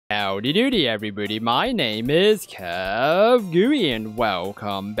Howdy doody everybody, my name is KevGuuey and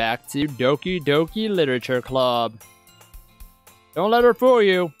welcome back to Doki Doki Literature Club. Don't let her fool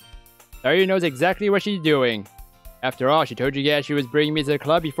you. Sayori knows exactly what she's doing. After all, she told you guys she was bringing me to the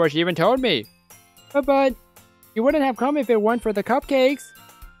club before she even told me. But you wouldn't have come if it weren't for the cupcakes.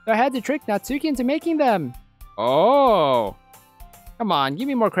 So I had to trick Natsuki into making them. Oh. Come on, give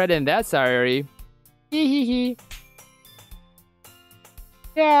me more credit than that, Sayori. Hee hee hee.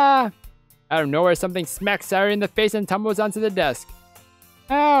 Yeah. Out of nowhere, something smacks Sayori in the face and tumbles onto the desk.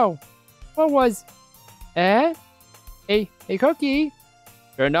 Ow. What was... A cookie?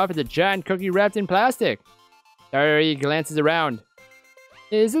 Sure enough, it's a giant cookie wrapped in plastic. Sayori glances around.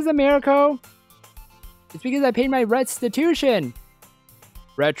 Is this a miracle? It's because I paid my restitution.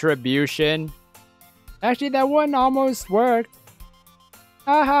 Retribution? Actually, that one almost worked.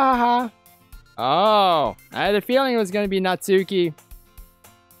 Ha ha ha ha. Oh, I had a feeling it was going to be Natsuki.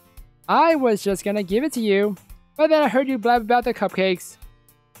 I was just gonna give it to you, but then I heard you blab about the cupcakes.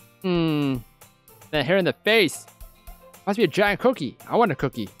 That hair in the face. Must be a giant cookie. I want a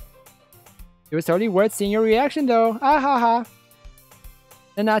cookie. It was totally worth seeing your reaction though. Ah ha ha.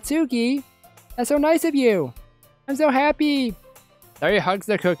 And Natsuki, that's so nice of you. I'm so happy. Sayori hugs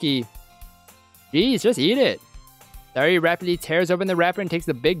the cookie. Geez, just eat it. Sayori rapidly tears open the wrapper and takes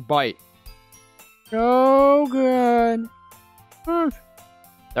a big bite. So good.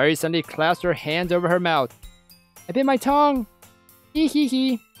 Sayori suddenly clasps her hands over her mouth. I bit my tongue. Hee hee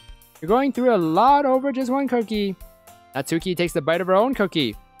hee. You're going through a lot over just one cookie. Natsuki takes a bite of her own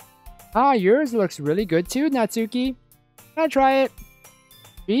cookie. Ah, yours looks really good too, Natsuki. Can I try it?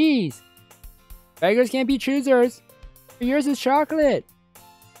 Jeez. Beggars can't be choosers. But yours is chocolate.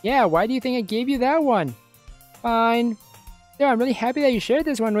 Yeah, why do you think I gave you that one? Fine. Still, I'm really happy that you shared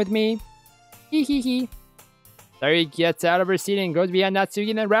this one with me. Hee hee hee. Sayori gets out of her seat and goes behind Natsuki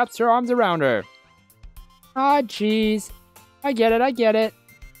and then wraps her arms around her. Ah, jeez. I get it.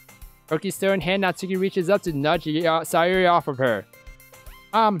 Cookie still in hand, Natsuki reaches up to nudge Sayori off of her.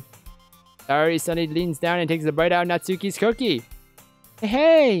 Sayori suddenly leans down and takes a bite out of Natsuki's cookie.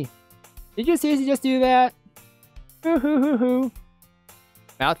 Hey! Did you seriously just do that? Hoo hoo hoo hoo.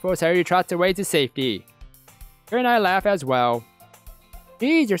 Mouthful, Sayori trots away to safety. Her and I laugh as well.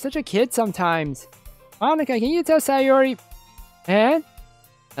 Jeez, you're such a kid sometimes. Monika, can you tell Sayori? And?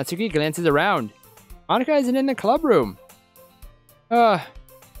 Natsuki glances around. Monika isn't in the club room.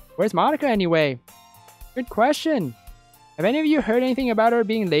 Where's Monika anyway? Good question. Have any of you heard anything about her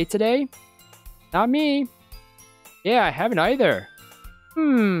being late today? Not me. Yeah, I haven't either.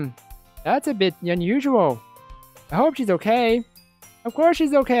 That's a bit unusual. I hope she's okay. Of course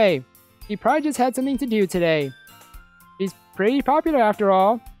she's okay. She probably just had something to do today. She's pretty popular after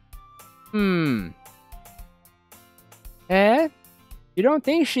all. You don't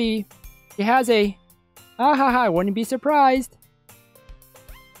think she has a... I wouldn't be surprised.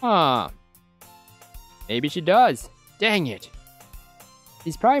 Maybe she does. Dang it.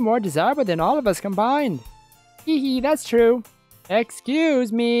 She's probably more desirable than all of us combined. Hee hee, that's true.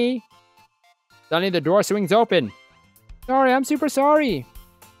 Excuse me. Suddenly the door swings open. Sorry, I'm super sorry.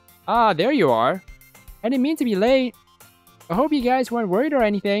 Ah, there you are. I didn't mean to be late. I hope you guys weren't worried or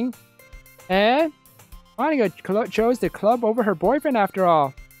anything. Monika chose the club over her boyfriend after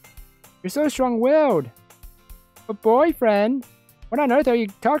all. You're so strong-willed. But boyfriend? What on earth are you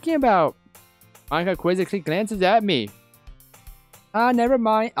talking about? Monika quizzically glances at me. Never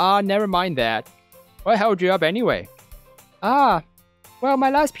mind that. What held you up anyway? Well, my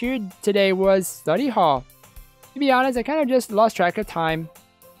last period today was study hall. To be honest, I kind of just lost track of time.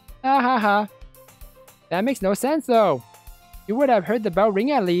 That makes no sense though. You would have heard the bell ring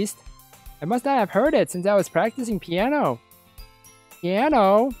at least. I must not have heard it since I was practicing piano.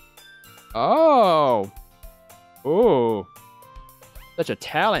 Piano? Oh. Ooh. Such a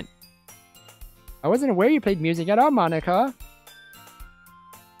talent. I wasn't aware you played music at all, Monika.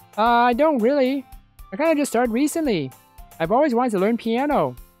 I don't really. I kind of just started recently. I've always wanted to learn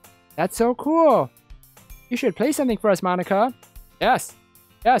piano. That's so cool. You should play something for us, Monika. Yes,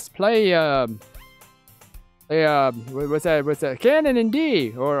 play, what's that? Canon in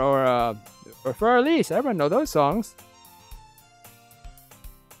D, or for Elise. Everyone know those songs.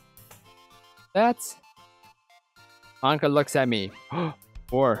 That's... Monika looks at me.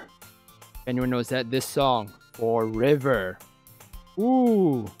 Or, anyone knows this song? Or River.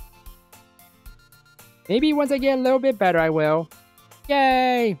 Ooh. Maybe once I get a little bit better, I will.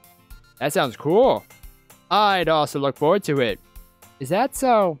 Yay! That sounds cool. I'd also look forward to it. Is that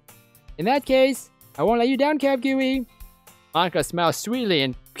so? In that case, I won't let you down, KevGuuey. Monika smiles sweetly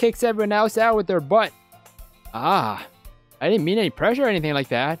and kicks everyone else out with her butt. I didn't mean any pressure or anything like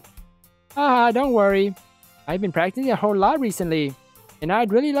that. Haha, don't worry. I've been practicing a whole lot recently, and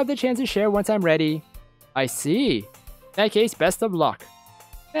I'd really love the chance to share once I'm ready. I see. In that case, best of luck.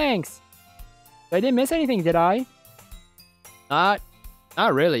 Thanks. I didn't miss anything, did I? Not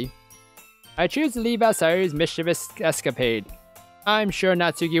really. I choose to leave out Sayori's mischievous escapade. I'm sure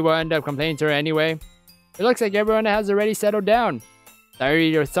Natsuki will end up complaining to her anyway. It looks like everyone has already settled down.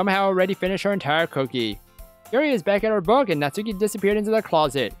 Sayori somehow already finished her entire cookie. Yuri is back at her book and Natsuki disappeared into the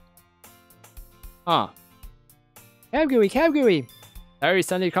closet. Huh. KevGuuey! Sayori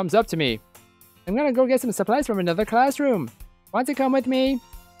suddenly comes up to me. I'm gonna go get some supplies from another classroom. Want to come with me?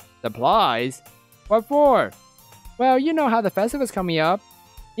 Supplies? What for? Well, you know how the festival's coming up.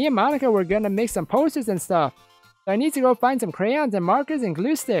 Me and Monika were gonna make some posters and stuff. So I need to go find some crayons and markers and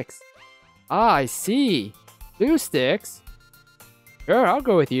glue sticks. Ah, I see. Glue sticks? Sure, I'll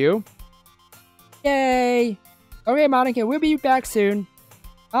go with you. Yay! Okay, Monika, we'll be back soon.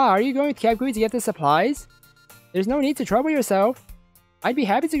 Ah, are you going with KevGuuey to get the supplies? There's no need to trouble yourself. I'd be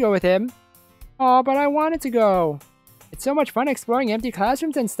happy to go with him. Oh, but I wanted to go. It's so much fun exploring empty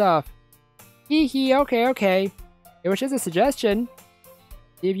classrooms and stuff. Hee hee, okay. It was just a suggestion.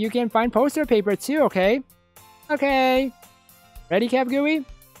 See if you can find poster paper too, okay? Okay. Ready, KevGuuey?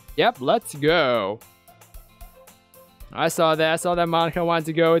 Yep, let's go. I saw that Monika wanted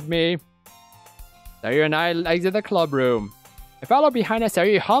to go with me. Sayori and I exit the club room. I follow behind as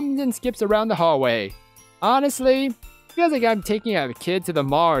Sayori hums and skips around the hallway. Honestly, it feels like I'm taking a kid to the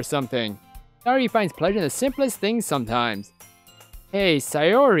mall or something. Sayori finds pleasure in the simplest things sometimes. Hey,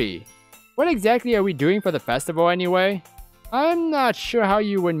 Sayori. What exactly are we doing for the festival anyway? I'm not sure how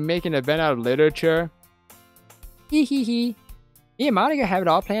you would make an event out of literature. Hee. Me and Monika have it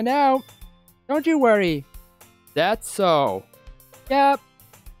all planned out. Don't you worry. That's so. Yep.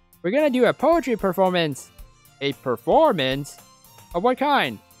 We're gonna do a poetry performance. A performance? Of what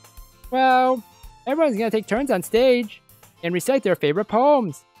kind? Well, everyone's gonna take turns on stage and recite their favorite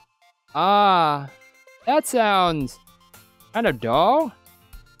poems. Ah, that sounds kind of dull.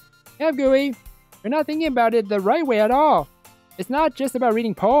 KevGuuey, you're not thinking about it the right way at all. It's not just about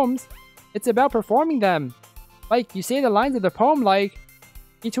reading poems, it's about performing them. Like, you say the lines of the poem like,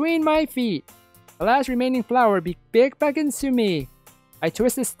 between my feet, the last remaining flower beckons to me. I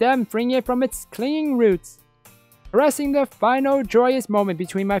twist the stem, freeing it from its clinging roots, caressing the final joyous moment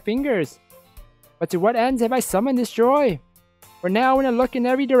between my fingers. But to what ends have I summoned this joy? For now, when I look in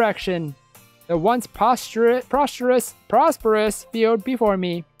every direction, the once prosperous field before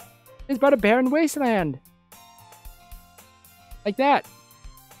me is but a barren wasteland. Like that.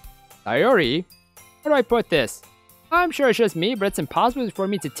 Sayori? Where do I put this? I'm sure it's just me, but it's impossible for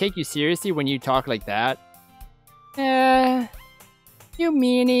me to take you seriously when you talk like that. You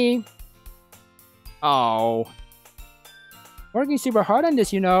meanie. Oh. Working super hard on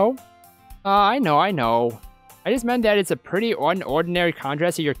this, you know. I know. I just meant that it's a pretty unordinary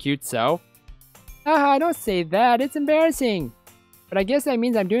contrast to your cute self. Haha, don't say that, it's embarrassing. But I guess that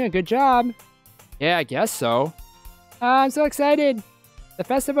means I'm doing a good job. Yeah, I guess so. I'm so excited. The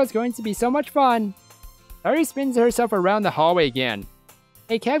festival is going to be so much fun. Sayori spins herself around the hallway again.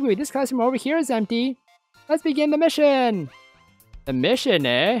 Hey KevGuuey, this classroom over here is empty. Let's begin the mission. The mission,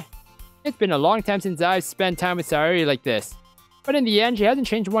 eh? It's been a long time since I've spent time with Sayori like this. But in the end, she hasn't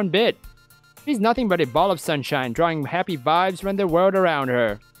changed one bit. She's nothing but a ball of sunshine, drawing happy vibes from the world around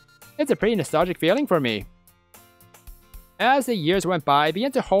her. It's a pretty nostalgic feeling for me. As the years went by, I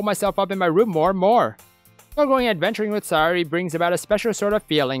began to hold myself up in my room more and more. So going adventuring with Sayori brings about a special sort of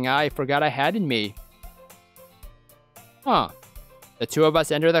feeling I forgot I had in me. Huh. The two of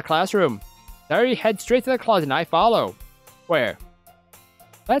us enter the classroom. Sayori heads straight to the closet and I follow. Where?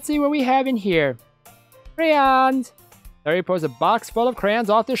 Let's see what we have in here. Crayons! Sayori pulls a box full of crayons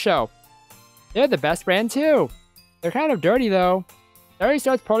off the shelf. They're the best brand too. They're kind of dirty though. Sayori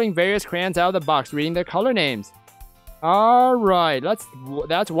starts pulling various crayons out of the box, reading their color names. Alright,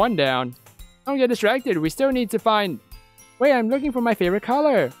 that's one down. Don't get distracted, we still need to find... Wait, I'm looking for my favorite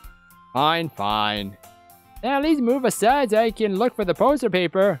color. Fine. Now at least move aside so I can look for the poster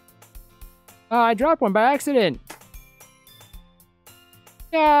paper. I dropped one by accident.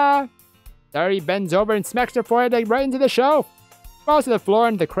 Yeah. Sayori bends over and smacks her forehead right into the shelf. Falls to the floor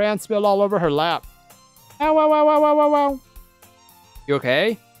and the crayon spilled all over her lap. Ow. You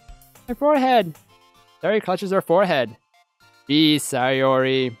okay? My forehead. Sayori clutches her forehead. Geez,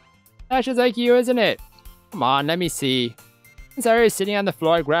 Sayori. That's just like you, isn't it? Come on, let me see. When Sayori is sitting on the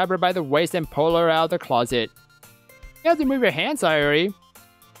floor, I grab her by the waist and pull her out of the closet. You have to move your hand, Sayori.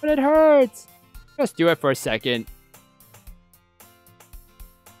 But it hurts. Just do it for a second.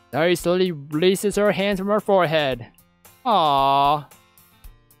 Sayori slowly releases her hands from her forehead. Aww.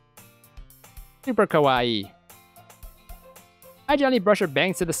 Super kawaii. I gently brush her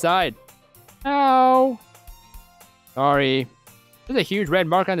bangs to the side. Ow. Sorry. There's a huge red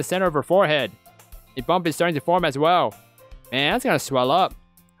mark on the center of her forehead. A bump is starting to form as well. Man, that's gonna swell up.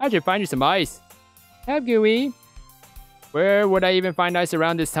 I should find you some ice. KevGuuey. Where would I even find ice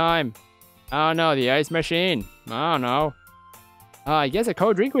around this time? I don't know, the ice machine. I don't know. I guess a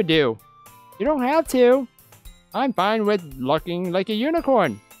cold drink would do. You don't have to. I'm fine with looking like a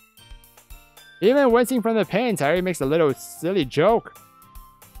unicorn. Even wincing from the pain, Sayori makes a little silly joke.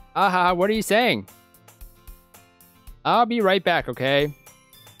 Aha, what are you saying? I'll be right back, okay?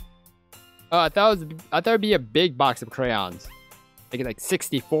 Oh, I thought it'd be a big box of crayons. Like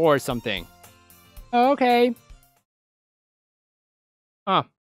 64 or something. Oh, okay. Huh.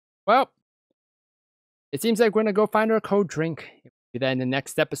 Well, it seems like we're gonna go find our cold drink. Do that in the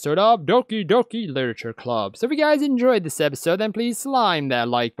next episode of Doki Doki Literature Club. So if you guys enjoyed this episode, then please slime that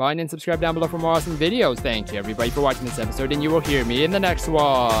like button and subscribe down below for more awesome videos. Thank you everybody for watching this episode, and you will hear me in the next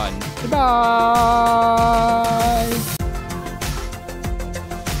one. Goodbye!